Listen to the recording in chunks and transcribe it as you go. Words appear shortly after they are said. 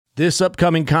This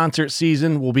upcoming concert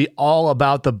season will be all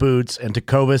about the boots, and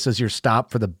Tecovas is your stop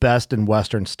for the best in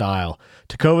Western style.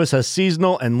 Tecovas has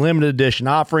seasonal and limited edition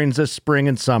offerings this spring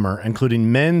and summer,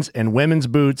 including men's and women's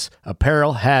boots,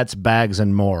 apparel, hats, bags,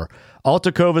 and more. All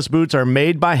Tecovas boots are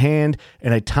made by hand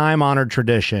in a time-honored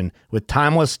tradition with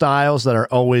timeless styles that are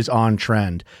always on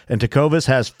trend. And Tecovas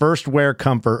has first wear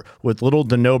comfort with little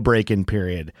to no break-in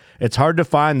period. It's hard to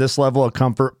find this level of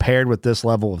comfort paired with this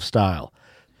level of style.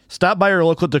 Stop by your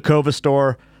local Tecovas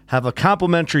store, have a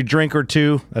complimentary drink or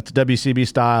two, that's WCB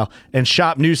style, and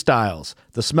shop new styles.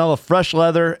 The smell of fresh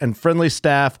leather and friendly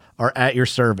staff are at your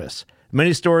service.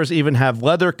 Many stores even have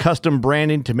leather custom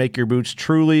branding to make your boots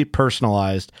truly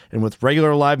personalized. And with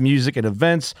regular live music and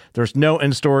events, there's no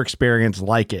in-store experience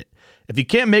like it. If you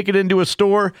can't make it into a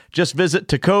store, just visit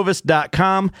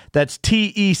tecovas.com. That's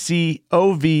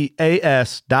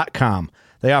TECOVAS.com.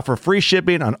 They offer free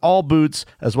shipping on all boots,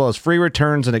 as well as free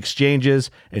returns and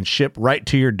exchanges, and ship right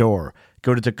to your door.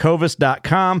 Go to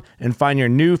tecovas.com and find your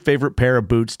new favorite pair of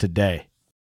boots today.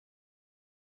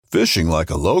 Fishing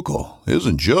like a local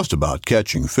isn't just about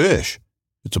catching fish.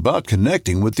 It's about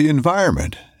connecting with the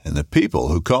environment and the people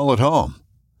who call it home.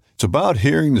 It's about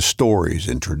hearing the stories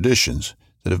and traditions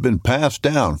that have been passed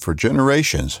down for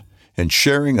generations and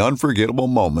sharing unforgettable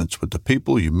moments with the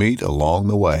people you meet along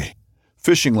the way.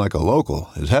 Fishing like a local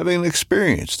is having an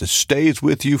experience that stays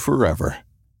with you forever.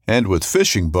 And with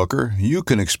Fishing Booker, you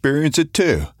can experience it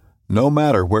too, no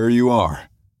matter where you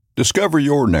are. Discover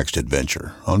your next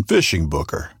adventure on Fishing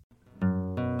Booker.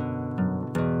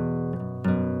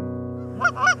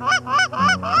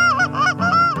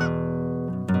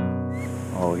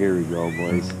 Oh, here we go,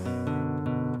 boys.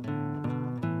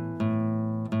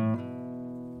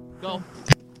 Go.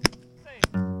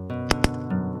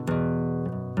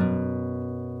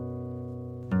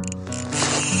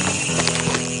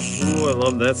 Ooh, I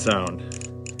love that sound.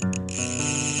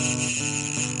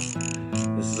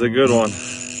 This is a good one.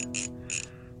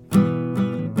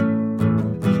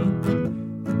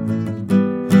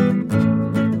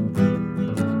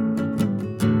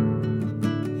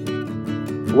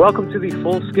 Welcome to the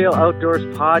Full Scale Outdoors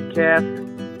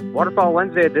Podcast, Waterfowl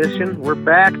Wednesday edition. We're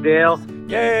back, Dale.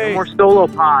 Yay! No more solo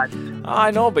pods.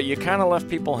 I know, but you kind of left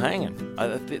people hanging.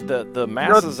 The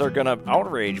masses are going to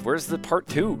outrage. Where's the part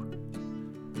 2?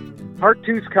 Part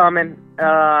 2's coming.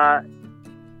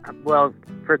 Well,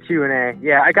 for Q&A.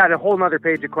 Yeah, I got a whole nother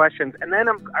page of questions. And then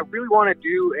I really want to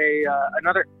do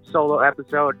another solo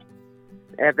episode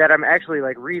that I'm actually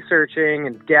like researching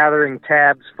and gathering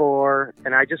tabs for.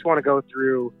 And I just want to go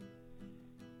through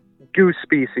goose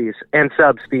species and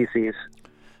subspecies.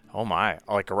 Oh my,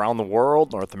 like around the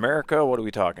world, North America, what are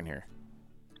we talking here?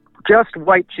 Just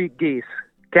white-cheeked geese,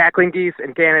 cackling geese,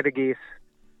 and Canada geese.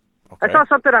 Okay. I saw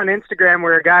something on Instagram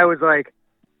where a guy was like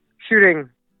shooting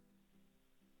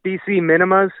BC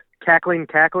minimas, cackling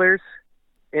cacklers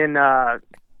in out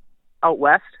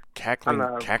west Cackling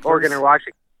on the cacklers? Oregon or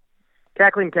Washington.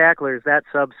 Cackling cacklers, that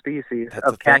subspecies That's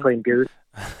of a thing? cackling goose.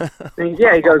 And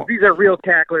yeah, he goes, these are real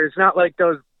cacklers, not like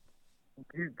those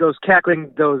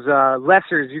cackling, those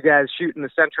lessers you guys shoot in the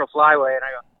Central Flyway. And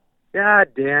I go, God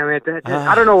damn it.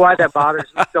 I don't know why that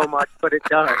bothers me so much, but it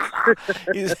does.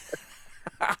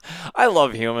 I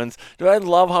love humans. Do I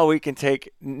love how we can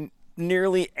take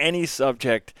nearly any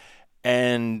subject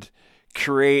and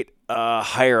create a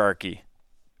hierarchy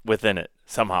within it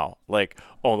somehow. Like,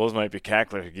 oh, those might be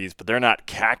cackler geese, but they're not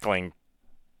cackling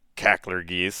cackler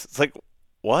geese. It's like,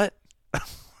 what?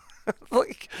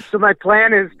 So my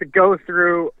plan is to go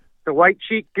through the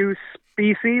white-cheeked goose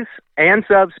species and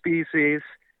subspecies,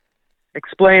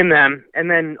 explain them,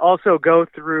 and then also go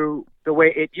through the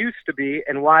way it used to be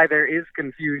and why there is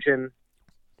confusion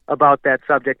about that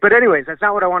subject. But anyways, that's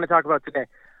not what I want to talk about today.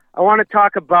 I want to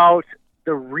talk about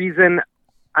the reason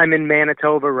I'm in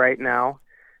Manitoba right now.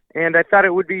 And I thought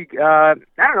it would be,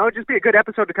 just be a good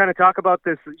episode to kind of talk about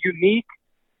this unique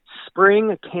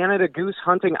spring Canada goose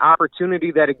hunting opportunity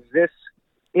that exists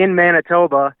in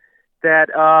Manitoba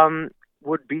that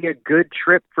would be a good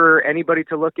trip for anybody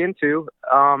to look into,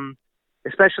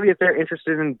 especially if they're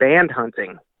interested in band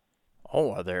hunting.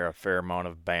 Oh, are there a fair amount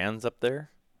of bands up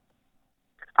there?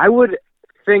 I would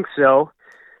think so.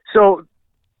 So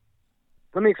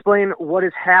let me explain what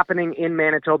is happening in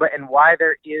Manitoba and why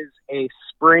there is a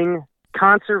spring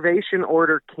conservation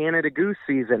order Canada goose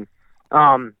season.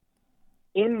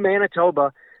 In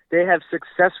Manitoba, they have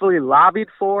successfully lobbied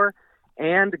for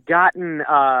and gotten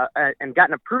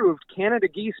approved Canada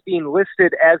geese being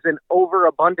listed as an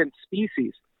overabundant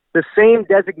species, the same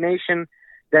designation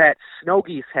that snow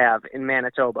geese have in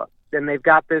Manitoba. Then they've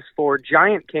got this for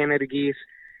giant Canada geese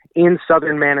in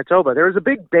southern Manitoba. There was a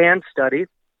big band study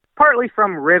partly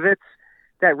from rivets,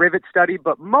 that rivet study,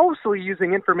 but mostly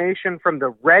using information from the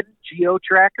red geo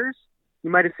trackers. You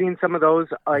might have seen some of those,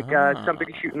 like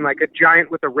somebody shooting like a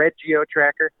giant with a red geo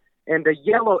tracker, and the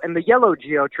yellow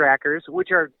geo trackers,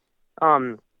 which are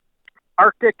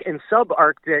Arctic and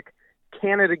subarctic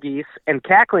Canada geese and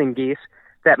cackling geese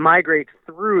that migrate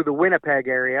through the Winnipeg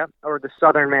area or the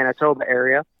southern Manitoba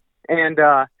area. And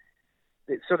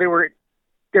so they were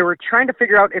trying to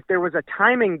figure out if there was a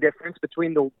timing difference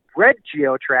between the red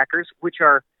geo trackers, which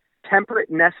are temperate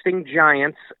nesting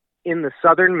giants in the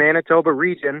southern Manitoba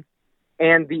region,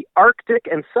 and the Arctic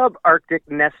and subarctic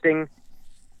nesting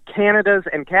Canadas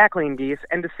and cackling geese,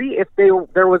 and to see if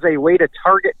there was a way to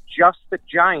target just the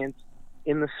giants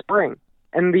in the spring.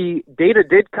 And the data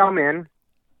did come in,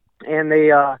 and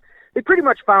they pretty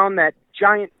much found that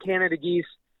giant Canada geese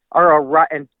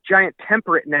and giant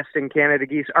temperate nesting Canada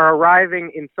geese are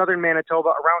arriving in southern Manitoba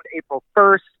around April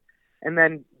 1st, and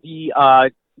then the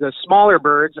smaller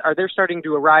birds they're starting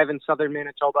to arrive in southern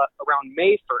Manitoba around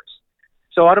May 1st.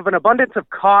 So out of an abundance of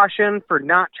caution for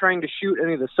not trying to shoot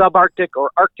any of the subarctic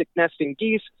or Arctic nesting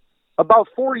geese, about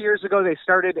 4 years ago they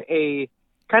started a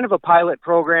kind of a pilot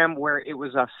program where it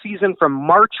was a season from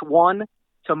March 1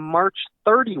 to March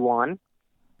 31,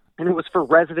 and it was for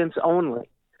residents only.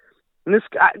 And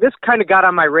this kind of got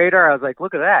on my radar. I was like,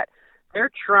 look at that.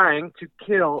 They're trying to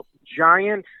kill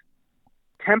giant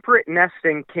temperate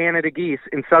nesting Canada geese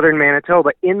in southern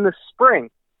Manitoba in the spring,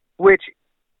 which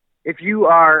if you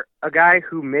are a guy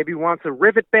who maybe wants a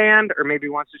rivet band or maybe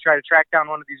wants to try to track down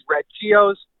one of these red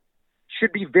geos,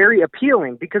 should be very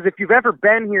appealing, because if you've ever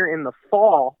been here in the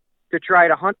fall to try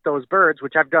to hunt those birds,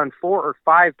 which I've done 4 or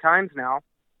 5 times now,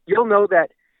 you'll know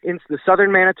that in the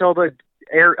southern Manitoba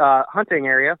hunting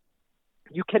area,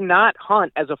 you cannot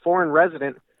hunt as a foreign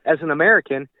resident, as an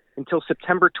American, until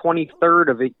September 23rd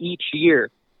of each year,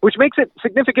 which makes it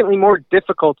significantly more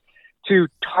difficult to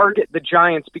target the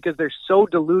giants because they're so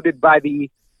diluted by the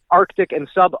Arctic and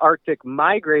subarctic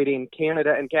migrating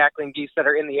Canada and cackling geese that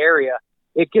are in the area.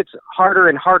 It gets harder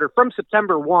and harder. From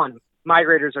September 1,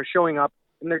 migrators are showing up,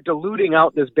 and they're diluting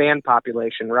out this band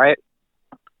population, right?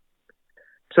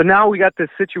 So now we got this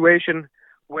situation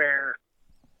where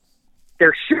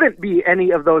there shouldn't be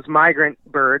any of those migrant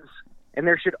birds, and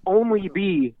there should only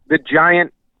be the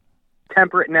giant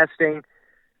temperate nesting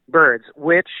birds,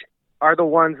 which are the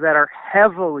ones that are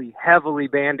heavily, heavily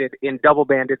banded in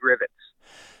double-banded rivets.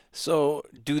 So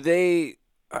are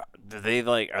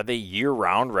they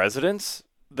year-round residents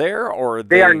there, or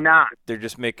they are not? They're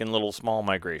just making little small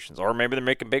migrations, or maybe they're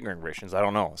making big migrations. I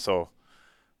don't know. So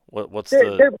what's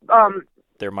their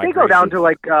migration? They go down to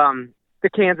like the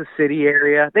Kansas City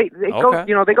area. They go,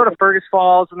 they go to Fergus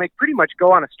Falls, and they pretty much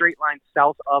go on a straight line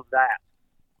south of that.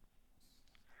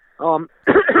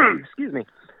 Excuse me.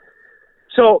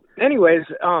 So, anyways,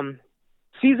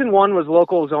 season 1 was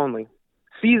locals only.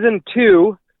 Season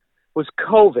 2 was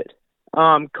COVID.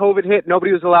 COVID hit.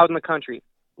 Nobody was allowed in the country.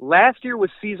 Last year was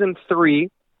season 3,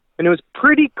 and it was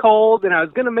pretty cold, and I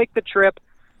was going to make the trip,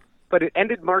 but it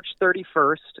ended March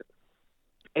 31st.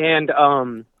 And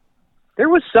there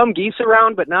was some geese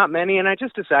around, but not many, and I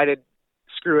just decided,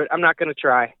 screw it, I'm not going to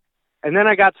try. And then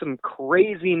I got some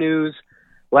crazy news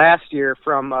last year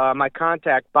from my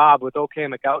contact, Bob, with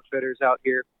Okamic Outfitters out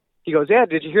here. He goes, yeah,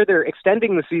 did you hear they're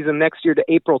extending the season next year to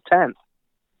April 10th?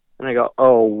 And I go,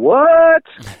 oh, what?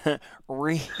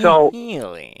 Really? So,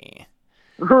 really?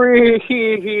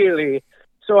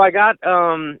 So I got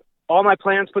all my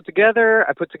plans put together.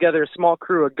 I put together a small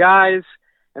crew of guys,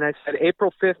 and I said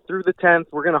April 5th through the 10th,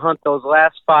 we're going to hunt those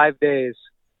last 5 days.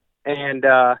 And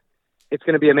it's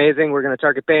going to be amazing. We're going to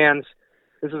target bands.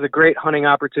 This is a great hunting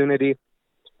opportunity.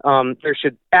 There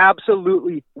should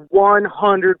absolutely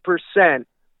 100%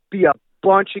 be a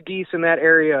bunch of geese in that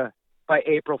area by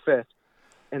April 5th.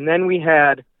 And then we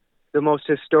had the most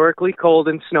historically cold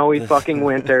and snowy fucking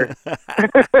winter.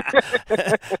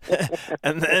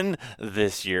 And then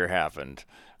this year happened,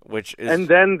 which is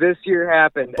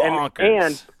bonkers.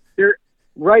 And there,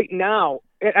 right now,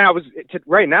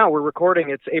 we're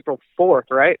recording, it's April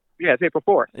 4th, right? Yeah, it's April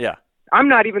 4th. Yeah. I'm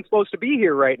not even supposed to be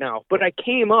here right now, but I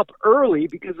came up early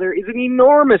because there is an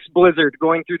enormous blizzard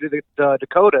going through the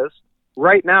Dakotas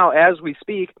right now as we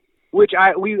speak, which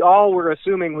we all were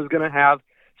assuming was going to have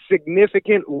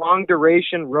significant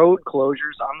long-duration road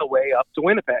closures on the way up to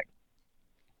Winnipeg.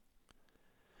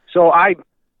 So I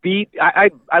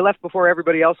left before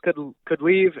everybody else could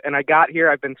leave, and I got here.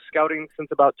 I've been scouting since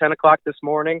about 10 o'clock this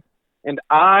morning, and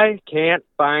I can't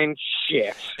find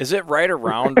shit. Is it right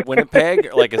around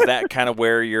Winnipeg? Like, is that kind of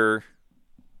where you're,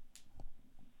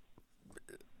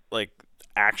 like,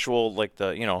 actual, like,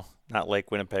 the Not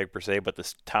Lake Winnipeg per se, but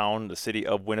this town, the city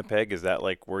of Winnipeg. Is that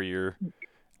like where you're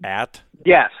at?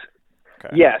 Yes.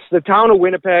 Okay. Yes. The town of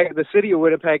Winnipeg, the city of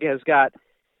Winnipeg has got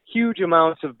huge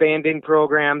amounts of banding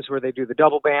programs where they do the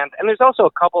double band. And there's also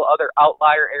a couple other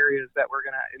outlier areas that we're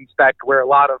going to inspect where a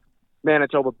lot of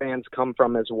Manitoba bands come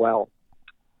from as well.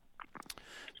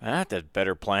 I have to have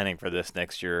better planning for this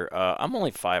next year. I'm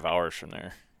only 5 hours from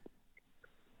there,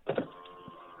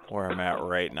 where I'm at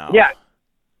right now. Yeah.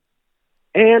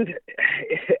 And,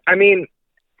 I mean,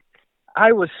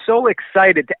 I was so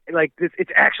excited.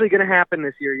 It's actually going to happen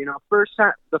this year. You know,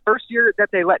 the first year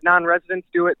that they let non-residents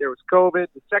do it, there was COVID.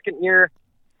 The second year,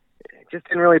 it just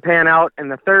didn't really pan out. And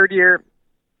the third year,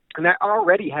 and I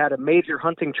already had a major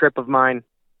hunting trip of mine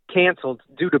canceled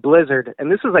due to blizzard.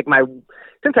 And this is like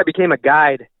since I became a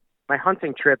guide, my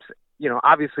hunting trips, you know,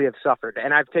 obviously have suffered.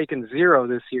 And I've taken 0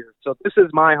 this year. So this is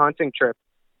my hunting trip.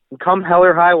 And come hell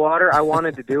or high water, I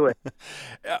wanted to do it.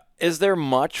 Is there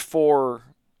much for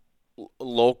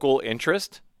local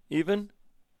interest even?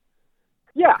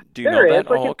 Yeah, do you know that?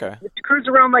 Like okay. If you cruise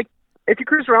around like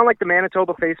the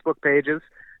Manitoba Facebook pages,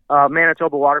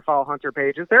 Manitoba Waterfowl Hunter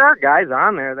pages, there are guys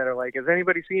on there that are like, is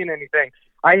anybody seeing anything?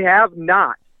 I have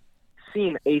not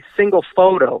seen a single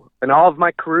photo in all of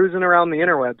my cruising around the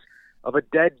interwebs of a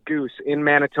dead goose in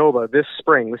Manitoba this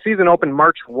spring. The season opened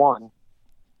March 1,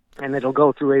 and it'll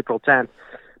go through April 10th.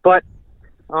 But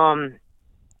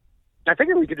I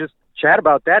figured we could just chat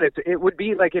about that. It would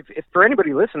be like if for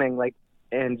anybody listening, like,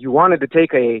 and you wanted to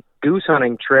take a goose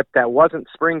hunting trip that wasn't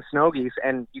spring snow geese,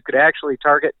 and you could actually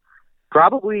target,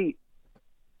 probably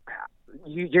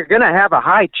you're going to have a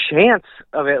high chance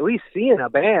of at least seeing a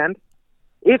band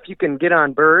if you can get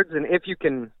on birds, and if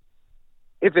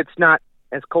it's not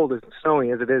as cold and snowy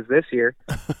as it is this year.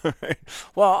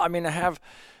 Well, I mean,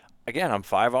 I'm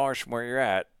 5 hours from where you're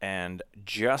at, and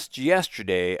just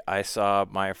yesterday I saw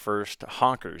my first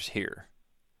honkers here.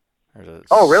 There's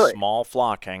a small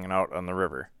flock hanging out on the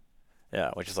river. Yeah,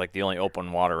 which is like the only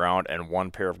open water around, and 1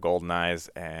 pair of golden eyes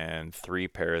and 3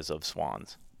 pairs of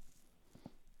swans.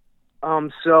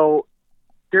 So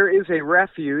there is a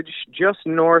refuge just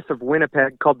north of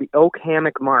Winnipeg called the Oak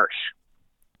Hammock Marsh.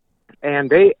 And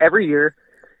every year,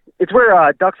 it's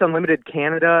where Ducks Unlimited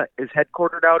Canada is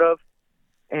headquartered out of.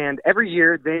 And every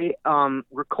year they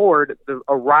record the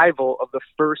arrival of the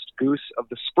first goose of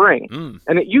the spring.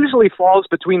 And it usually falls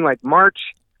between like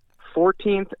March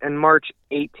 14th and March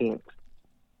 18th.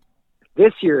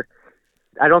 This year,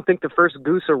 I don't think the first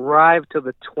goose arrived till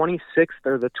the 26th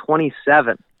or the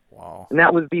 27th. Wow. And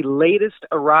that was the latest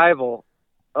arrival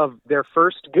of their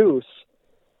first goose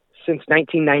since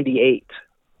 1998.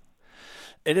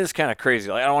 It is kind of crazy.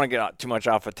 Like, I don't want to get too much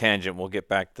off a tangent. We'll get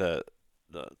back to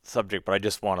the subject, but I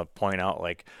just want to point out,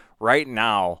 like, right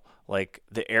now, like,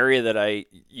 the area that I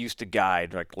used to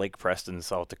guide, like Lake Preston,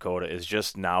 South Dakota, is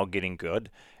just now getting good.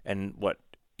 And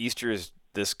Easter is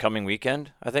this coming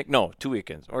weekend, I think? No, 2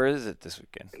 weekends. Or is it this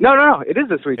weekend? No. It is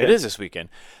this weekend. It is this weekend.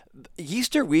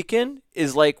 Easter weekend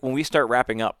is like when we start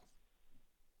wrapping up.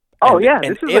 Oh, and, yeah.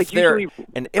 And this is like usually...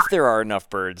 And if there are enough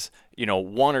birds, you know,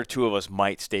 1 or 2 of us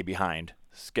might stay behind,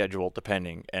 schedule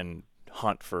depending, and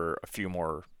hunt for a few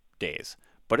more days.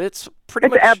 But it's pretty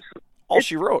much all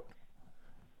she wrote.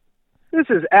 This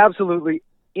is absolutely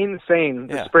insane,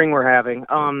 the spring we're having.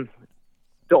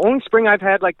 The only spring I've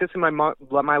had like this in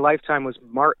my lifetime was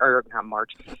not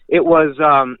March. It was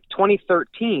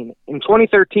 2013. In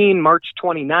 2013, March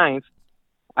 29th,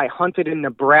 I hunted in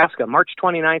Nebraska, March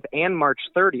 29th and March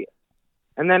 30th.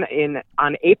 And then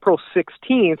on April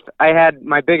 16th, I had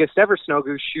my biggest ever snow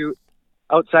goose shoot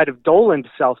outside of Doland,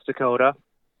 South Dakota.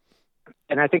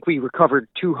 And I think we recovered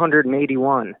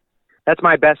 281. That's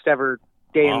my best ever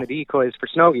day in the decoys for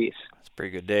snow geese. That's a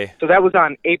pretty good day. So that was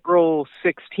on April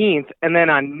 16th. And then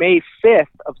on May 5th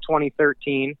of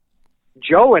 2013,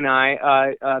 Joe and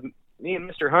I, me and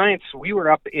Mr. Heinz, we were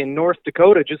up in North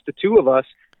Dakota, just the 2 of us,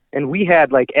 and we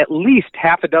had like at least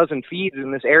half a dozen feeds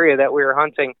in this area that we were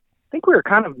hunting. I think we were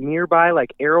kind of nearby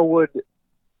like Arrowwood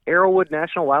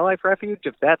National Wildlife Refuge,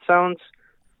 if that sounds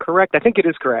correct. I think it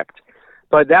is correct.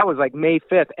 But that was like May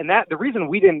 5th, and the reason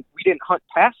we didn't hunt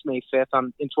past May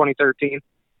 5th in 2013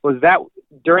 was that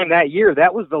during that year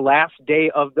that was the last day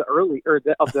of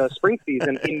the spring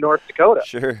season in North Dakota.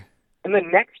 Sure. And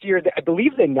then next year, I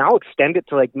believe they now extend it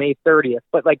to like May 30th,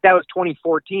 but like that was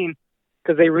 2014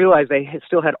 because they realized they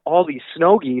still had all these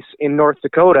snow geese in North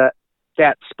Dakota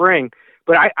that spring.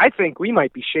 But I think we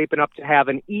might be shaping up to have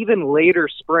an even later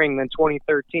spring than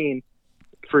 2013.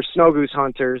 For snow goose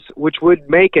hunters, which would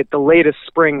make it the latest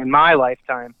spring in my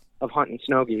lifetime of hunting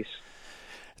snow geese.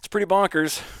 It's pretty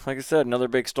bonkers. Like I said, another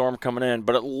big storm coming in,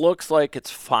 but it looks like it's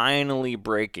finally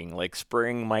breaking. Like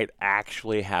spring might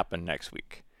actually happen next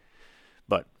week.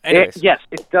 But anyways. Yes,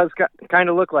 it does kind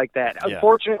of look like that. Yeah.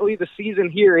 Unfortunately, the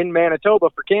season here in Manitoba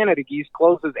for Canada geese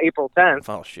closes April 10th.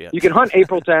 Oh, shit. You can hunt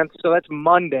April 10th, so that's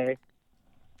Monday.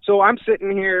 So I'm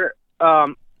sitting here.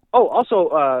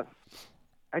 Also,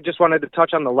 I just wanted to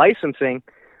touch on the licensing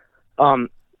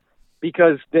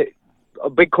because a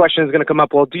big question is going to come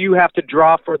up. Well, do you have to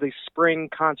draw for the spring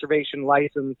conservation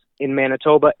license in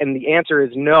Manitoba? And the answer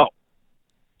is no.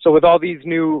 So with all these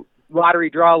new lottery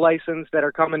draw license that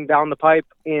are coming down the pipe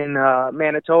in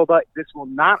Manitoba, this will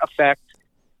not affect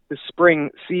the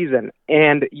spring season.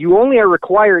 And you only are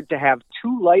required to have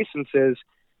 2 licenses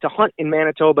to hunt in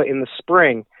Manitoba in the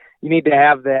spring. You need to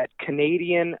have that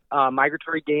Canadian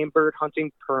migratory game bird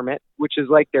hunting permit, which is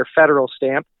like their federal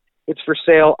stamp. It's for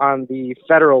sale on the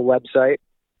federal website.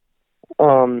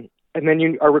 And then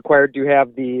you are required to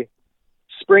have the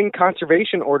spring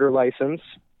conservation order license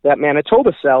that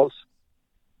Manitoba sells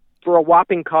for a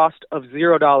whopping cost of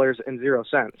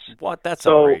 $0.00. What? That's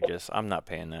outrageous. I'm not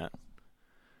paying that.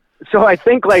 So I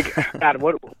think God,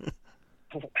 what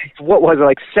was it,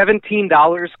 like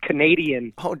 $17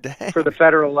 Canadian Oh, dang. for the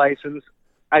federal license,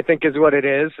 I think is what it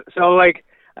is. So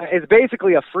it's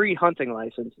basically a free hunting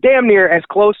license, damn near as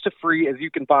close to free as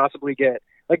you can possibly get.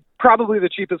 Like probably the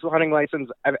cheapest hunting license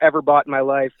I've ever bought in my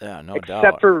life. Yeah, no except doubt.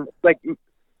 Except for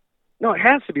no, it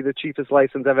has to be the cheapest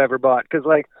license I've ever bought because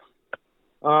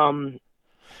well,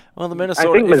 the Minnesota.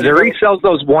 I think Missouri sells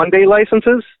those 1-day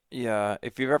licenses. Yeah,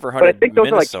 if you've ever hunted but I think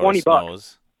those Minnesota are like $20.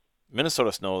 snows,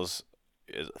 Minnesota snows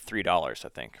is $3, I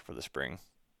think, for the spring.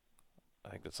 I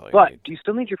think that's all you But need. do you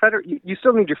still need your federal? You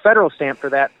still need your federal stamp for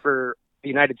that for the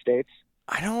United States.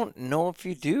 I don't know if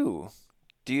you do.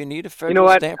 Do you need a federal You know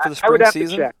what? stamp for the I would spring have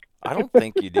season? to check. I don't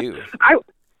think you do.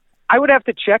 I would have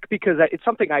to check because it's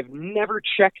something I've never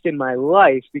checked in my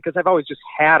life because I've always just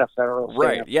had a federal stamp.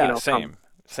 Right? Yeah. Same.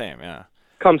 Yeah.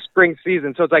 Come spring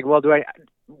season, so it's like, well,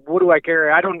 what do I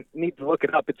carry? I don't need to look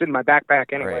it up. It's in my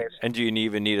backpack anyways. Right. And do you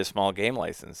even need a small game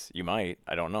license? You might.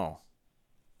 I don't know.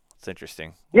 It's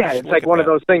interesting. Yeah, it's like one of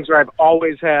those things where I've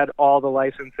always had all the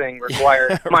licensing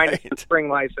required, minus the spring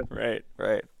license. Right.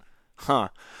 Huh.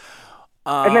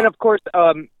 And then, of course,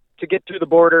 to get through the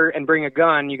border and bring a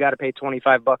gun, you got to pay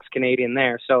 $25 Canadian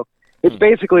there. So it's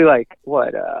basically like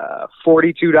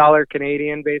 $42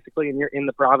 Canadian, basically, and you're in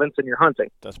the province and you're hunting.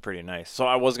 That's pretty nice. So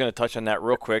I was going to touch on that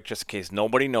real quick, just in case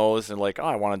nobody knows and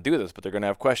I want to do this, but they're going to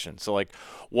have questions. So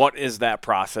what is that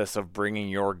process of bringing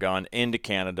your gun into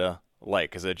Canada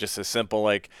like? Is it just as simple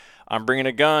I'm bringing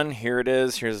a gun, here it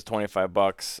is, here's the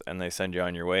 $25, and they send you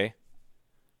on your way?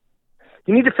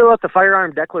 You need to fill out the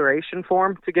firearm declaration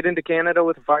form to get into Canada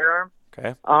with a firearm.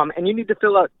 Okay. And you need to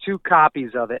fill out 2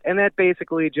 copies of it. And that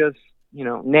basically just,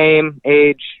 name,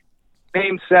 age,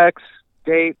 name, sex,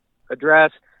 date,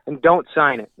 address, and don't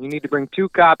sign it. You need to bring 2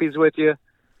 copies with you,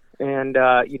 and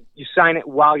you sign it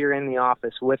while you're in the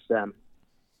office with them.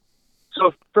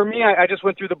 So for me, I just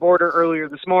went through the border earlier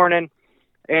this morning,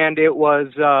 and it was,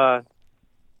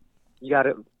 you got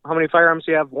it. How many firearms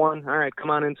do you have? 1. All right, come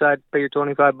on inside, pay your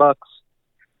 $25.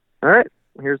 All right,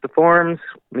 here's the forms.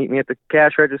 Meet me at the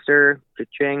cash register.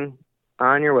 Cha-ching,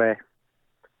 on your way.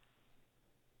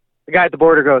 The guy at the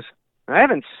border goes, I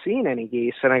haven't seen any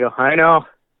geese. And I go, I know.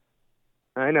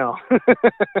 I know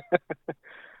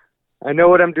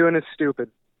what I'm doing is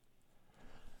stupid.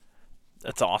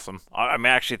 That's awesome. I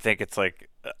actually think it's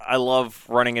I love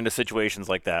running into situations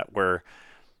like that where,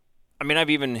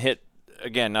 I've even hit,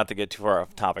 again, not to get too far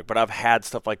off topic, but I've had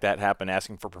stuff like that happen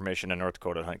asking for permission in North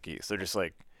Dakota to hunt geese. They're just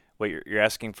like, wait, you're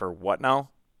asking for what now?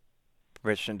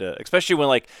 Permission to, especially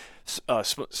when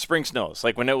spring snows,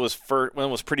 when it was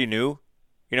pretty new,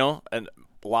 and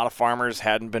a lot of farmers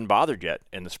hadn't been bothered yet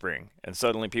in the spring, and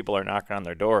suddenly people are knocking on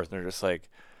their doors, and they're just like,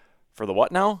 for the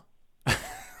what now?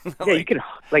 Yeah, you can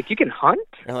hunt.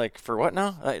 They're like, for what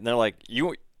now? And they're like,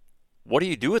 what do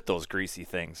you do with those greasy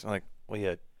things? I'm like, well,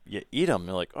 you eat them.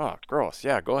 They're like, oh, gross.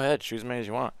 Yeah, go ahead, shoot as many as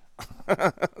you want.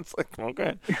 It's like,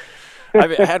 okay.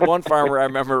 I've had one farmer I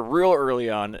remember real early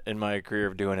on in my career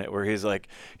of doing it where he's like,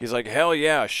 hell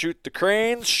yeah, shoot the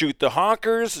cranes, shoot the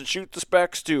honkers, and shoot the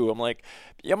specks too. I'm like,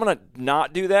 yeah, I'm gonna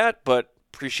not do that, but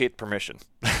appreciate permission.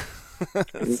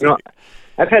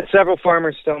 I've had several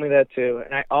farmers tell me that too,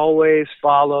 and I always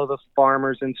follow the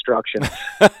farmer's instructions.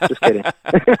 Just kidding.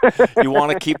 You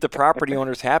want to keep the property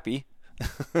owners happy.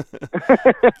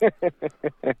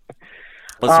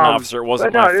 Listen, officer, it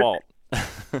wasn't my fault.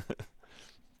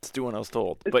 It's doing what I was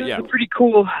told. But yeah, pretty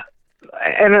cool.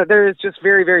 And there is just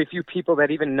very, very few people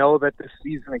that even know that this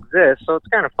season exists. So it's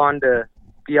kind of fun to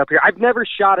be up here. I've never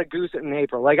shot a goose in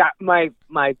April. Like my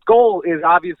goal is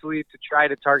obviously to try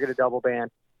to target a double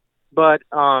band, but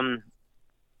I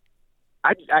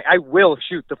will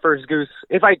shoot the first goose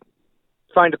if I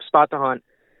find a spot to hunt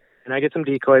and I get some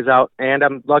decoys out and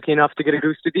I'm lucky enough to get a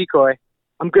goose to decoy.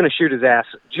 I'm gonna shoot his ass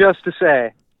just to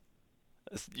say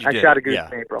I shot a goose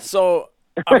in April. So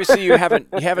obviously you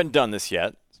haven't done this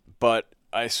yet, but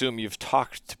I assume you've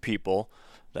talked to people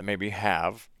that maybe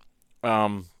have.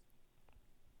 How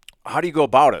do you go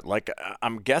about it? Like,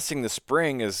 I'm guessing the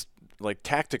spring is, like,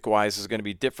 tactic-wise is going to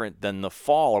be different than the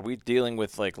fall. Are we dealing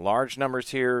with, like, large numbers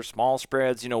here, small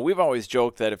spreads? You know, we've always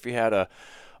joked that if you had a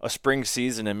spring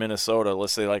season in Minnesota,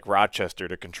 let's say like Rochester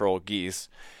to control geese,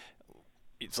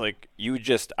 it's like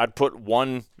I'd put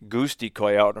one goose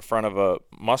decoy out in front of a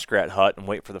muskrat hut and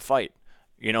wait for the fight.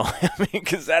 You know, I mean,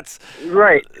 because that's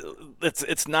right.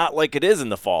 It's not like it is in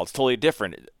the fall. It's totally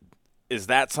different. Is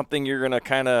that something you're going to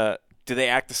kind of – do they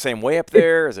act the same way up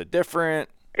there? Is it different?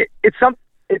 It's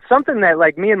something that,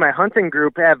 like, me and my hunting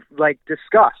group have, like,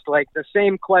 discussed. Like, the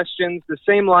same questions, the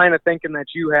same line of thinking that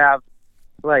you have.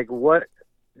 Like, what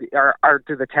do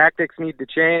the tactics need to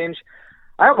change?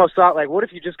 I almost thought, like, what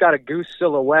if you just got a goose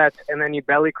silhouette and then you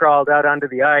belly crawled out onto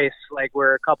the ice, like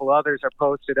where a couple others are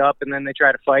posted up, and then they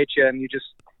try to fight you and you just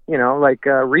 – you know, like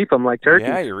reap them like turkeys.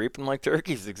 Yeah, you reap them like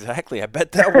turkeys, exactly. I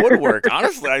bet that would work.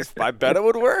 Honestly, I bet it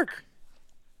would work.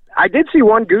 I did see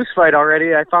one goose fight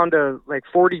already. I found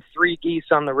 43 geese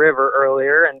on the river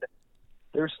earlier, and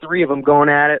there's 3 of them going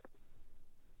at it.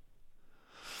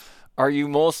 Are you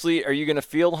going to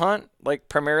field hunt, like,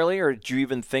 primarily, or do you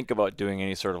even think about doing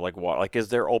any sort of, like, water? Like, is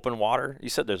there open water? You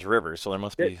said there's rivers, so there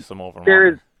must be some open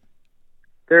water.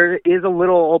 There is a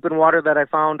little open water that I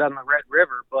found on the Red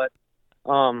River, but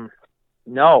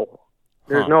no,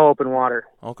 there's no open water.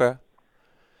 Okay.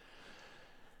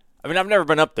 I mean, I've never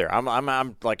been up there. I'm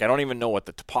like, I don't even know what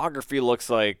the topography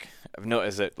looks like.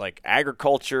 Is it like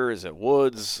agriculture? Is it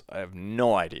woods? I have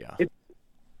no idea.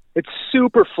 It's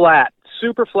super flat,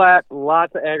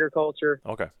 lots of agriculture.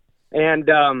 Okay. And,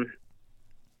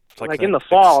 it's like in the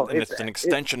fall, it's an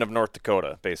extension of North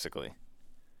Dakota, basically.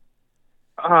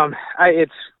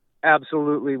 It's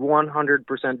absolutely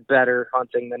 100% better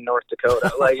hunting than North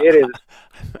Dakota. Like, it is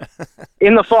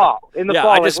in the fall.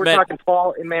 Like, we're talking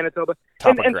fall in Manitoba.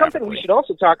 And something we should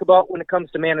also talk about when it comes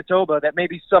to Manitoba that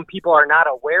maybe some people are not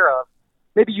aware of.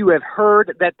 Maybe you have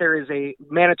heard that there is a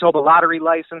Manitoba lottery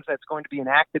license that's going to be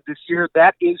enacted this year.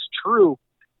 That is true.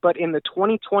 But in the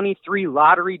 2023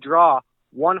 lottery draw,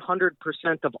 100%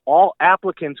 of all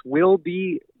applicants will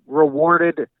be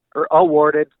rewarded or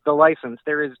awarded the license.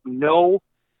 There is no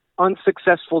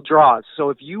unsuccessful draws. So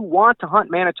if you want to hunt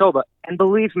Manitoba, and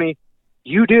believe me,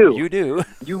 you do. You do.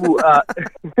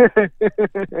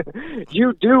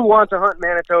 You do want to hunt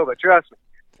Manitoba, trust me.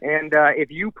 And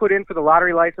if you put in for the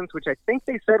lottery license, which I think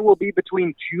they said will be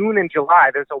between June and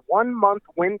July, there's a 1-month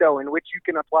window in which you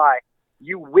can apply.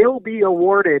 You will be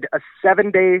awarded a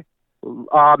 7-day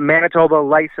Manitoba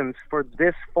license for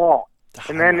this fall.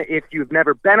 And then if you've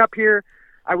never been up here,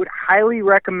 I would highly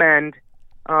recommend,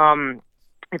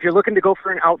 if you're looking to go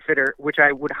for an outfitter, which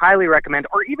I would highly recommend,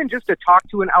 or even just to talk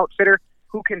to an outfitter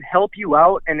who can help you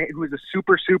out and who is a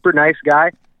super, super nice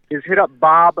guy, is hit up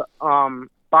Bob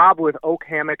with Oak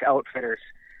Hammock Outfitters.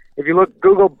 If you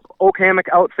Google Oak Hammock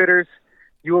Outfitters,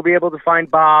 you will be able to find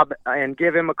Bob and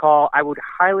give him a call. I would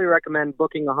highly recommend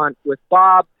booking a hunt with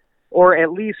Bob, or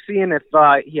at least seeing if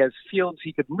he has fields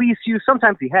he could lease you.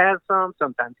 Sometimes he has some,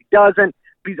 sometimes he doesn't.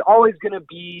 But he's always going to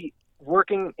be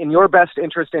working in your best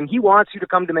interest, and he wants you to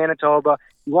come to Manitoba.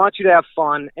 He wants you to have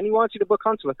fun, and he wants you to book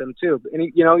hunts with him too. And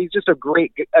he's just a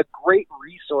great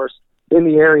resource in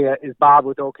the area. Is Bob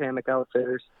with Oak Hammock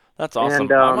Outfitters. That's awesome.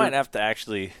 And, I might have to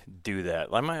actually do that.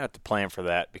 I might have to plan for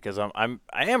that because I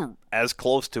am as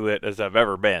close to it as I've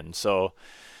ever been. So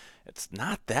it's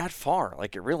not that far.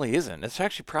 Like, it really isn't. It's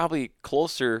actually probably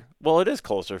closer. Well, it is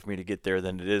closer for me to get there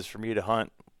than it is for me to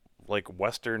hunt like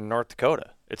western North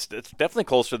Dakota. It's definitely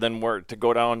closer than where to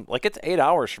go down. Like, it's 8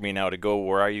 hours for me now to go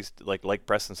where I used to, like Lake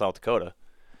Preston, South Dakota.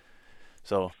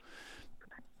 So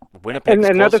Winnipeg. And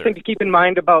another thing to keep in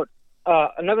mind about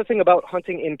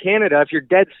hunting in Canada, if you're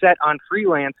dead set on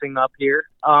freelancing up here,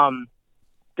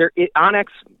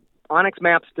 Onyx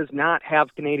Maps does not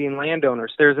have Canadian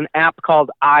landowners. There's an app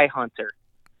called iHunter.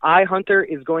 iHunter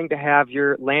is going to have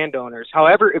your landowners.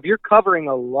 However, if you're covering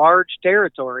a large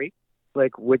territory,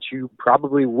 like which you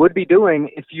probably would be doing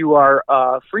if you are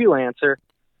a freelancer,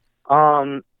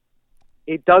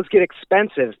 it does get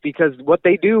expensive because what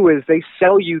they do is they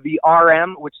sell you the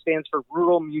RM, which stands for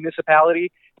Rural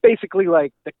Municipality. Basically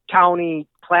like the county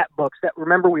plat books that,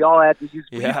 remember, we all had to use.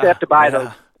 We used to have to buy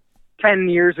those 10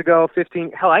 years ago,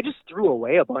 15. Hell, I just threw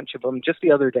away a bunch of them just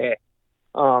the other day.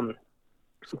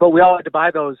 But we all had to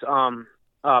buy those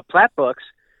plat books.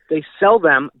 They sell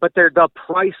them, but they're the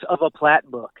price of a plat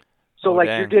book. So, like,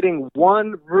 dang. you're getting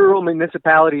one rural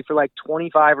municipality for, like,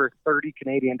 25 or 30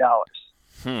 Canadian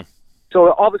dollars.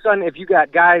 So, all of a sudden, if you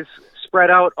got guys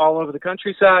spread out all over the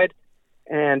countryside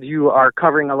and you are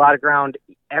covering a lot of ground,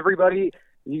 everybody,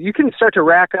 you can start to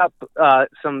rack up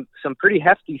some pretty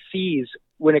hefty fees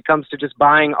when it comes to just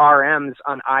buying RMs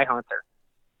on iHunter.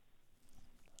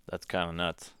 That's kind of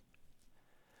nuts.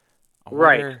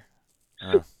 Right.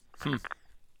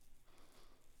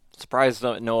 Surprised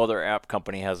no other app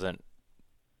company hasn't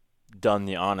done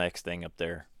the Onyx thing up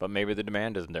there, but maybe the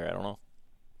demand isn't there. I don't know.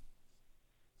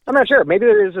 I'm not sure. Maybe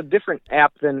there is a different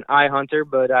app than iHunter,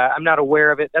 but I'm not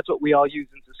aware of it. That's what we all use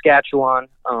in Saskatchewan.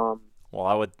 Well,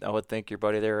 I would think your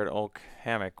buddy there at Oak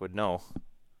Hammock would know.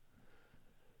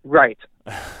 Right.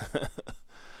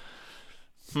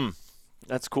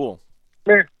 That's cool.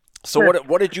 Sure. So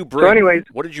what did you bring? So anyways,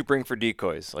 what did you bring for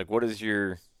decoys? Like, what is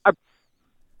your? I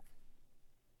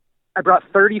brought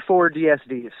 34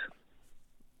 DSDs.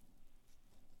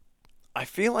 I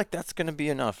feel like that's going to be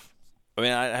enough. I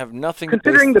mean, I have nothing.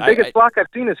 Considering the biggest flock I've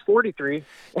seen is 43.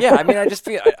 Yeah, I mean, I just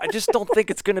don't think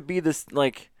it's going to be this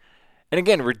like. And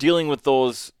again, we're dealing with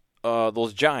those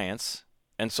giants,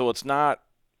 and so it's not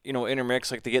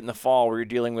intermixed like they get in the fall where you're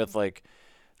dealing with like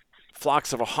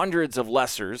flocks of hundreds of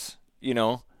lessers. You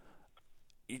don't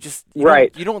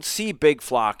see big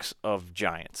flocks of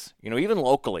giants. Even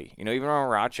locally. Even around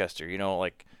Rochester.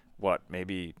 Like what?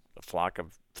 Maybe a flock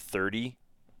of 30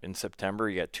 in September.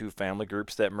 You got 2 family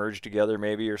groups that merge together,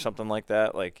 maybe, or something like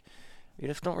that. Like you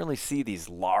just don't really see these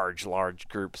large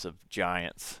groups of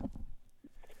giants.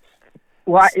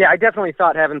 Well, I definitely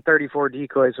thought having 34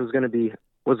 decoys was going to be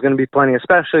plenty,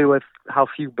 especially with how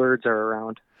few birds are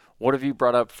around. What have you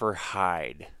brought up for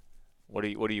hide? What are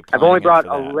you planning? I've only brought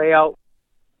a layout,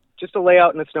 just a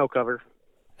layout and a snow cover.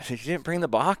 You didn't bring the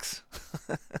box?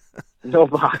 No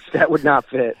box, that would not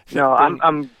fit. No,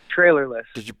 I'm trailerless.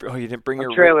 Did you? Oh, you didn't bring your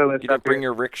trailerless. You didn't bring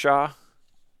your rickshaw?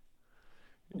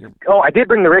 Oh, I did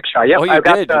bring the rickshaw. Yep. Oh, you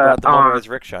did. You brought the motorized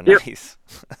rickshaw. Nice.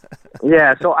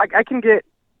 Yeah, so I can get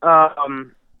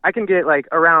like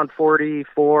around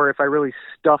 44 if I really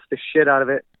stuff the shit out of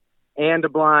it, and a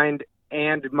blind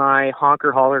and my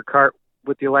honker hauler cart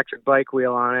with the electric bike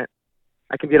wheel on it.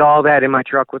 I can get all that in my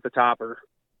truck with the topper.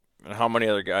 And how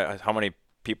many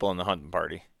people in the hunting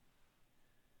party?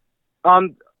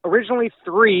 Originally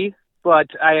 3, but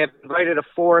I have invited a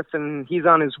 4th, and he's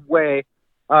on his way.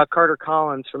 Carter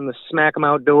Collins from the Smack 'em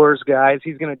Outdoors guys.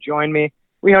 He's going to join me.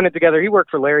 We hunted together. He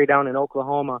worked for Larry down in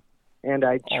Oklahoma, and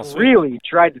I really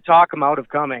tried to talk him out of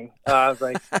coming. I was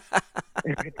like,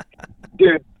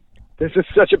 dude, this is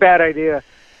such a bad idea.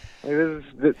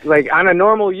 Like on a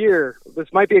normal year,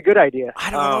 this might be a good idea.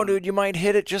 I don't know, dude. You might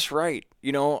hit it just right.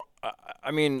 I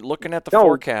mean, looking at the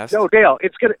forecast. No, Dale,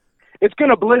 it's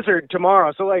gonna blizzard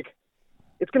tomorrow. So like,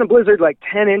 it's gonna blizzard like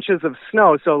 10 inches of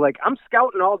snow. So like, I'm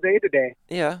scouting all day today.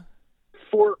 Yeah.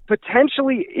 For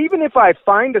potentially, even if I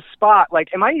find a spot, like,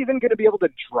 am I even gonna be able to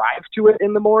drive to it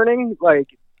in the morning?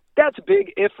 Like, that's a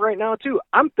big if right now too.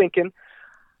 I'm thinking,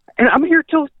 and I'm here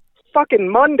till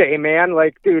fucking Monday, man.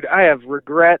 Like, dude, I have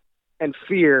regret and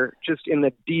fear just in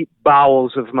the deep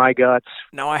bowels of my guts.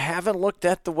 Now, I haven't looked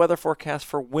at the weather forecast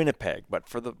for Winnipeg, but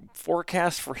for the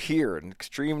forecast for here in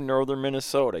extreme northern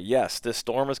Minnesota, yes, this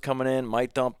storm is coming in,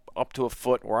 might dump up to a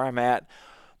foot where I'm at,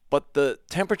 but the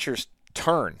temperatures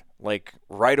turn like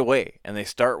right away, and they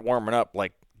start warming up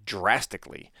like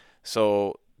drastically.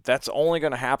 So that's only going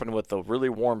to happen with the really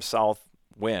warm south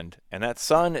wind, and that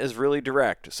sun is really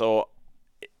direct. So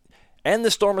and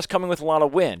the storm is coming with a lot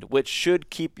of wind, which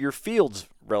should keep your fields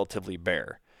relatively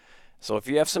bare. So if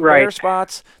you have some bare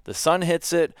spots, the sun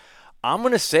hits it. I'm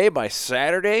going to say by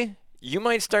Saturday, you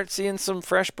might start seeing some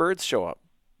fresh birds show up.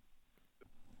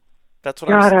 That's what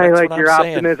God, I'm I like what your I'm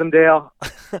saying. optimism, Dale.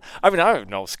 I mean, I have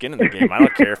no skin in the game. I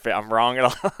don't care if I'm wrong at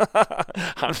all.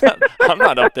 I'm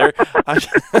not up there.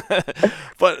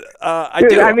 But I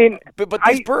do. I mean, but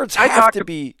these birds have to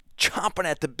be chomping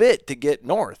at the bit to get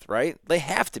north, right? They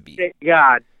have to be.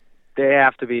 God, they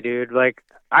have to be, dude. Like,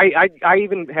 I've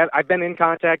been in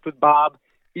contact with Bob.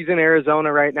 He's in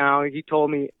Arizona right now. He told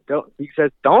me, he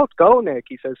says, don't go, Nick.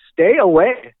 He says, stay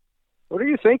away. What are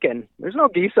you thinking? There's no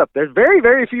geese up there. There's very,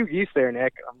 very few geese there,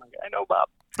 Nick. I'm like, I know, Bob.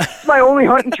 It's my only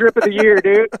hunting trip of the year,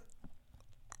 dude.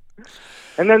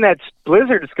 And then that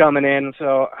blizzard's coming in.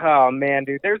 So, oh, man,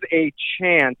 dude, there's a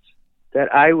chance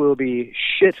that I will be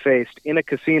shit-faced in a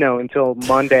casino until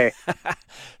Monday.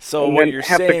 So what you're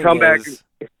saying is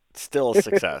still a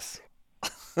success.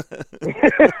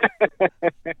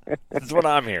 That's what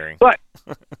I'm hearing.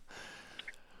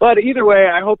 But either way,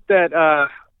 I hope that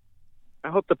I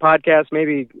hope the podcast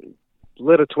maybe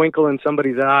lit a twinkle in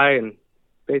somebody's eye, and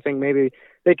they think maybe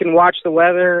they can watch the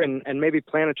weather and maybe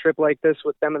plan a trip like this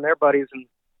with them and their buddies. And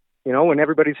when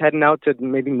everybody's heading out to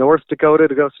maybe North Dakota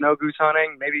to go snow goose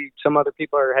hunting, maybe some other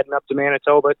people are heading up to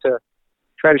Manitoba to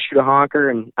try to shoot a honker.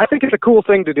 And I think it's a cool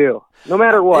thing to do, no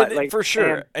matter what. For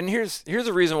sure. And here's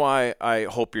the reason why I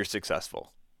hope you're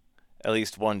successful. At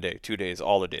least one day, 2 days,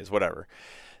 all the days, whatever.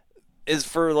 Is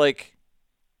for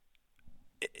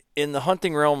in the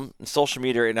hunting realm, social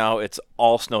media right now, it's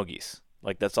all snow geese.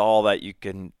 That's all that you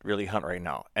can really hunt right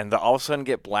now. And to all of a sudden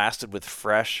get blasted with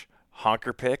fresh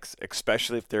honker picks,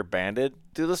 especially if they're banded,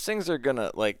 dude, those things are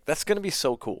gonna that's gonna be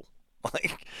so cool.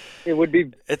 It would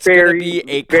be. It's gonna be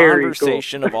a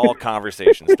conversation cool. Of all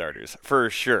conversation starters for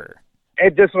sure.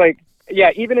 It just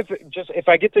even if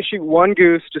I get to shoot one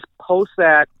goose, just post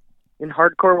that in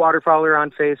Hardcore Waterfowler on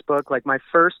Facebook, my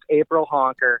first April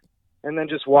honker, and then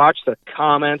just watch the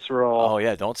comments roll. Oh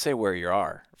yeah, don't say where you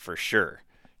are for sure.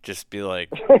 Just be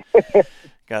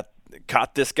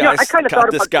caught this guy.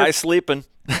 Caught this guy sleeping.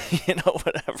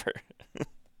 Whatever.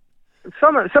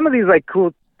 Some of these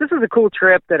cool. This is a cool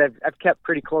trip that I've kept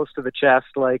pretty close to the chest,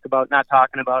 about not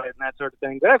talking about it and that sort of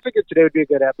thing. But I figured today would be a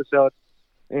good episode,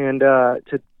 and to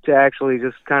actually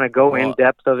just kind of go in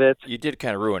depth of it. You did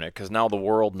kind of ruin it because now the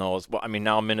world knows. Well, I mean,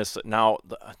 now Minnesota, now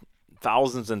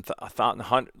thousands and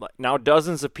now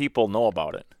dozens of people know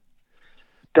about it.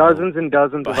 Dozens and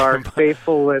dozens of our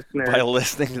faithful listeners by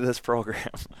listening to this program.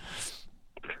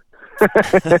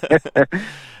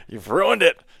 You've ruined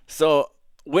it. So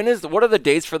what are the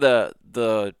dates for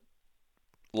the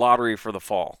lottery for the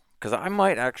fall? Because I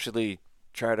might actually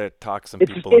try to talk some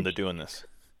people into doing this.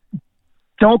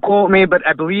 Don't quote me, but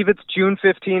I believe it's June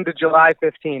 15 to July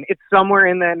 15. It's somewhere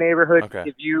in that neighborhood. Okay.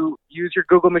 If you use your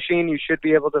Google machine, you should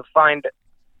be able to find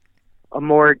a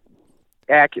more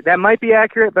accurate. That might be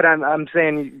accurate, but I'm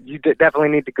saying you definitely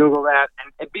need to Google that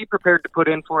and be prepared to put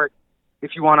in for it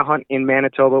if you want to hunt in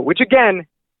Manitoba. Which again,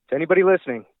 to anybody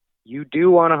listening, you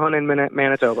do want to hunt in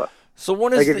Manitoba. So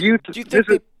when is do you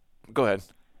think? Go ahead.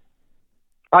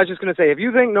 I was just going to say, if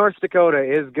you think North Dakota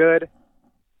is good,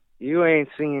 you ain't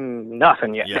seen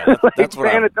nothing yet. Yeah, that's what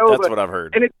I've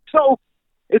heard. And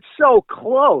it's so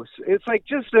close. It's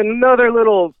just another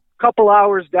little couple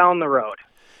hours down the road.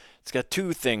 It's got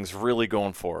two things really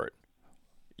going for it.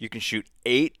 You can shoot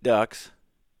 8 ducks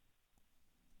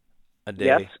a day.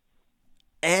 Yes.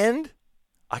 And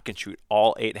I can shoot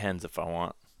all 8 hens if I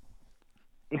want.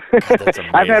 God, that's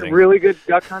amazing. I've had really good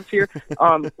duck hunts here.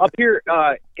 Up here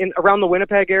in around the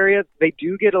Winnipeg area, they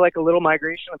do get a little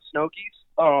migration of snow geese.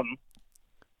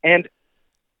 And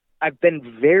I've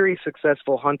been very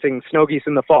successful hunting snow geese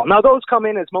in the fall. Now those come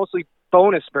in as mostly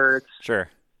bonus birds. Sure.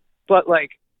 But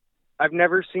I've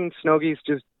never seen snow geese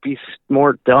just be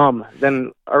more dumb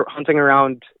than hunting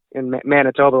around in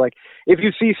Manitoba. If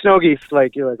you see snow geese,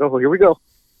 you're oh, here we go.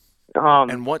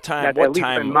 And what time of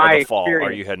the fall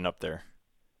are you heading up there?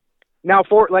 Now,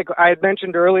 for I had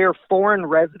mentioned earlier, foreign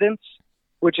residents,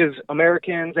 which is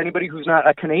Americans, anybody who's not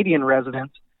a Canadian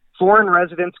resident, foreign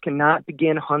residents cannot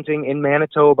begin hunting in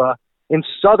Manitoba, in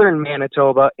southern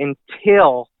Manitoba,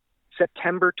 until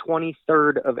September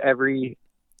 23rd of every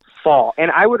fall.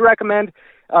 And I would recommend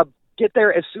get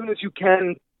there as soon as you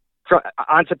can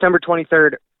on September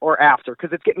 23rd or after,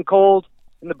 because it's getting cold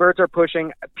and the birds are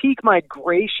pushing. Peak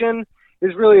migration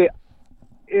is really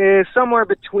somewhere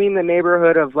between the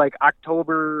neighborhood of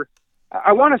October.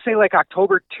 I want to say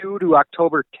October 2 to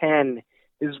October 10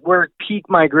 is where peak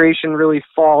migration really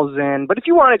falls in. But if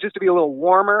you want it just to be a little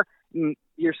warmer,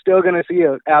 you're still going to see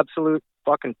an absolute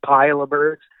fucking pile of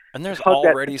birds. And there's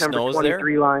already snows there?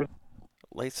 Line.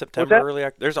 Late September, early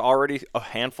October? There's already a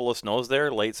handful of snows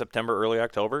there, late September, early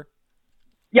October?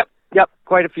 Yep,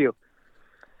 quite a few.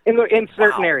 In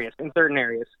certain areas.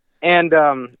 And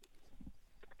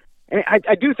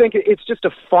I do think it's just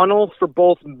a funnel for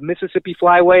both Mississippi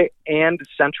flyway and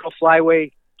Central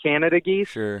flyway Canada geese.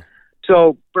 Sure.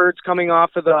 So birds coming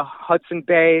off of the Hudson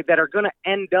Bay that are going to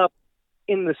end up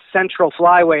in the Central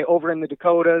flyway over in the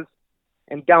Dakotas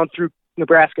and down through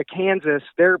Nebraska, Kansas,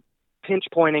 they're pinch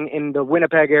pointing in the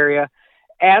Winnipeg area,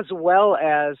 as well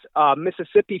as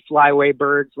Mississippi flyway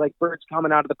birds, like birds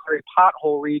coming out of the Prairie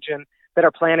Pothole region that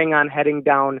are planning on heading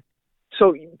down.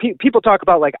 So people talk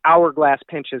about hourglass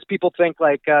pinches. People think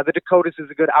the Dakotas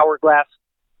is a good hourglass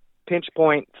pinch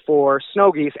point for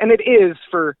snow geese, and it is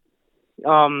for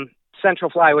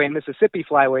Central flyway and Mississippi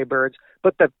flyway birds,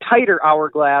 but the tighter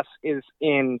hourglass is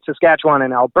in Saskatchewan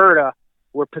and Alberta,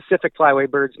 where Pacific flyway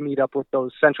birds meet up with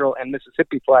those Central and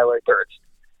Mississippi flyway birds.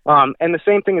 And the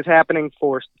same thing is happening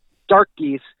for dark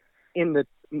geese in the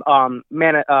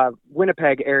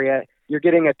Winnipeg area. You're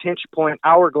getting a tinge point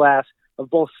hourglass of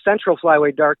both Central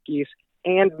flyway dark geese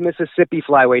and Mississippi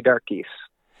flyway dark geese.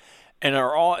 And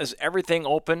is everything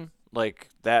open like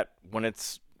that when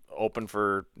it's open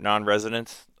for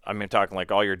non-residents? I mean, talking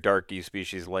like all your dark geese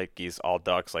species, lake geese, all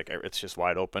ducks, like it's just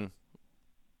wide open.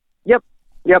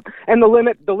 Yep. And the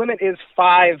limit is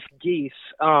 5 geese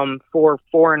for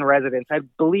foreign residents. I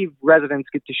believe residents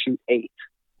get to shoot 8.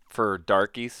 For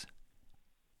dark geese?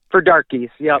 For dark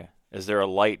geese, yep. Okay. Is there a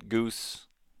light goose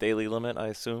daily limit, I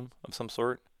assume, of some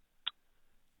sort?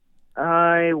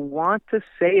 I want to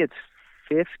say it's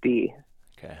 50.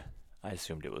 Okay. I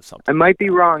assumed it was something. I might be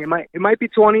wrong. It might be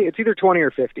 20. It's either 20 or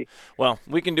 50. Well,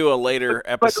 we can do a later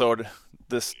episode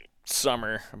this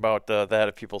summer about that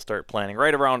if people start planning.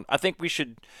 Right around, I think we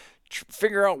should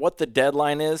figure out what the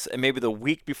deadline is, and maybe the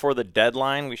week before the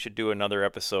deadline, we should do another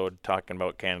episode talking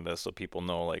about Canada so people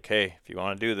know, like, hey, if you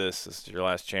want to do this, this is your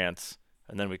last chance,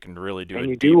 and then we can really do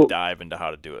a deep dive into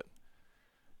how to do it.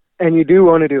 And you do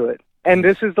want to do it. And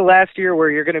this is the last year where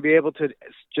you're going to be able to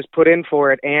just put in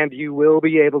for it, and you will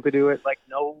be able to do it. Like,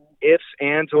 no ifs,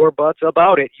 ands, or buts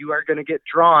about it. You are going to get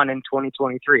drawn in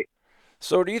 2023.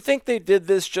 So do you think they did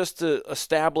this just to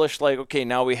establish, like, okay,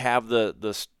 now we have the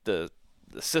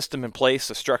system in place,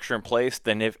 the structure in place,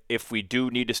 then if we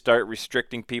do need to start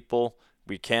restricting people,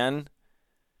 we can?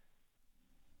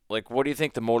 Like, what do you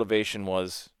think the motivation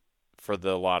was for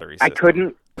the lottery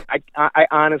system? I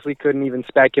honestly couldn't even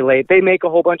speculate. They make a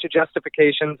whole bunch of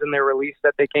justifications in their release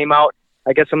that they came out.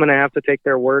 I guess I'm going to have to take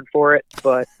their word for it,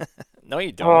 but no,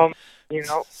 you don't. You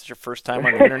know, this is your first time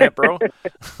on the internet, bro.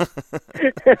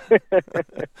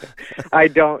 I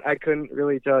couldn't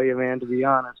really tell you, man, to be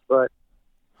honest, but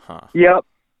Yep.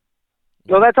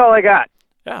 Well, that's all I got.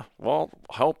 Yeah. Well,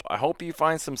 I hope you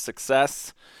find some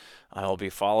success. I'll be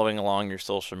following along your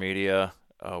social media,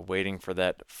 waiting for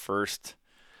that first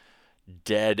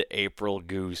dead April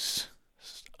goose,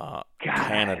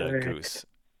 Canada goose.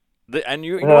 And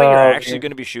you know what you're actually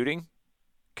going to be shooting?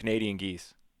 Canadian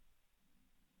geese.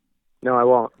 No, I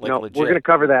won't. Like no, legit. We're going to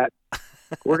cover that.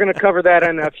 We're going to cover that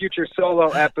in a future solo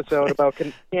episode about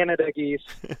Canada geese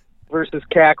versus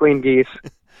cackling geese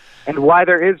and why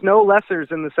there is no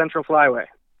lessers in the Central Flyway.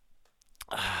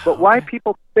 But why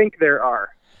people think there are.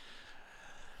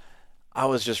 I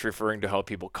was just referring to how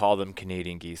people call them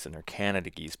Canadian geese and they're Canada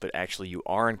geese, but actually you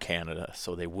are in Canada,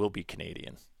 so they will be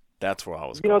Canadian. That's where I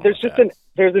was going.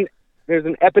 There's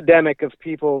an epidemic of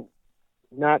people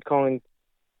not calling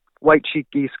white cheek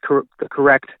geese the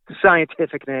correct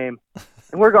scientific name,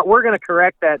 and we're going to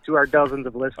correct that to our dozens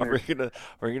of listeners.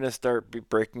 We're gonna start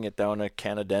breaking it down to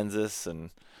Canadensis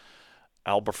and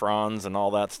Albifrons and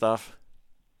all that stuff.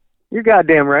 You're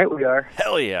goddamn right we are.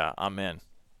 Hell yeah, I'm in.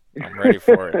 I'm ready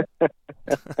for it.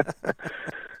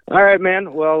 All right,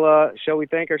 man. Well, shall we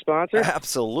thank our sponsor?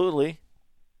 Absolutely.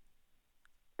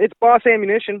 It's Boss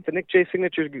Ammunition, the Nick J.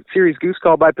 Signature Series Goose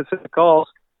Call by Pacific Calls,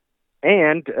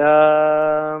 and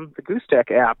the Goose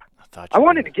Tech app. I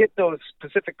wanted to get those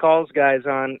Pacific Calls guys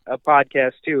on a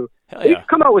podcast too. Hell yeah. They've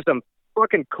come out with some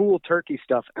fucking cool turkey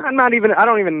stuff. I don't even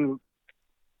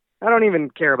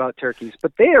care about turkeys,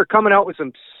 but they are coming out with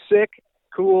some sick,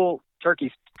 cool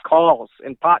turkey calls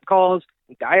and pot calls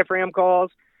and diaphragm calls.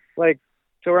 Like,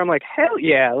 so where I'm like, hell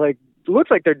yeah! Like, it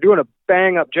looks like they're doing a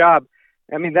bang up job.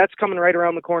 I mean, that's coming right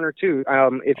around the corner too.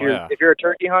 If you're a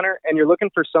turkey hunter and you're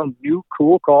looking for some new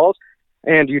cool calls,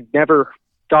 and you'd never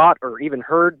thought or even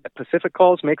heard that Pacific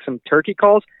Calls make some turkey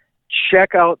calls,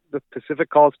 check out the Pacific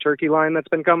Calls turkey line that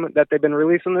they've been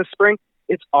releasing this spring.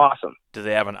 It's awesome. Do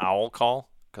they have an owl call?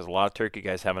 Because a lot of turkey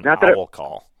guys have an owl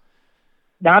call.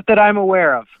 Not that I'm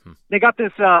aware of. They got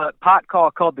this pot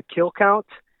call called the kill count,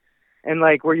 and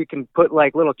like where you can put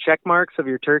like little check marks of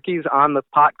your turkeys on the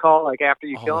pot call, like after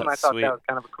you kill them. I thought that was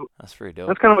kind of a cool. That's pretty dope.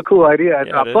 That's kind of a cool idea. I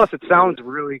thought. It Plus, it sounds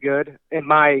really good. In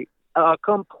my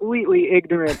completely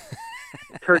ignorant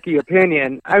turkey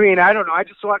opinion. I mean, I don't know. I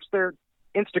just watched their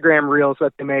Instagram reels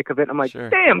that they make of it. I'm like,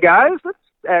 damn, guys, that's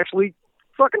actually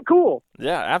fucking cool.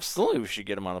 Yeah, absolutely. We should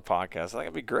get them on the podcast. I think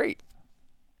it'd be great.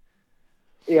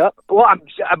 Yep. Well,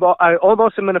 I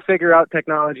almost am going to figure out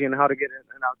technology and how to get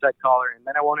an outside caller, and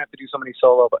then I won't have to do so many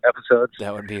solo episodes.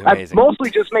 That would be amazing. I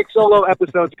mostly just make solo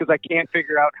episodes because I can't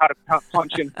figure out how to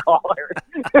punch in caller.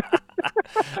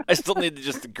 I still need to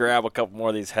just grab a couple more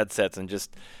of these headsets and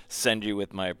just send you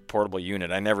with my portable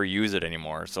unit. I never use it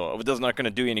anymore, so it's not going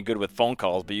to do you any good with phone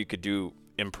calls, but you could do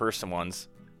in-person ones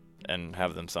and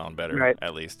have them sound better,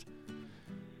 at least.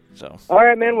 So. All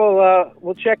right, man.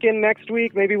 We'll check in next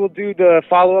week. Maybe we'll do the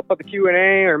follow-up of the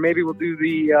Q&A, or maybe we'll do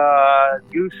the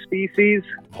goose species.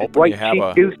 I'm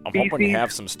hoping you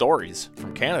have some stories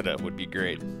from Canada. Would be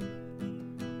great.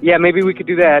 Yeah, maybe we could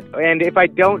do that. And if I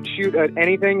don't shoot at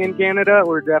anything in Canada,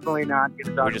 we're definitely not going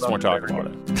to talk about it. We just won't talk about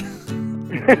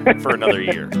it for another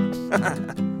year.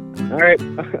 All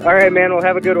right, man. We'll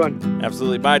have a good one.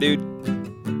 Absolutely. Bye,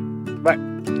 dude. Bye.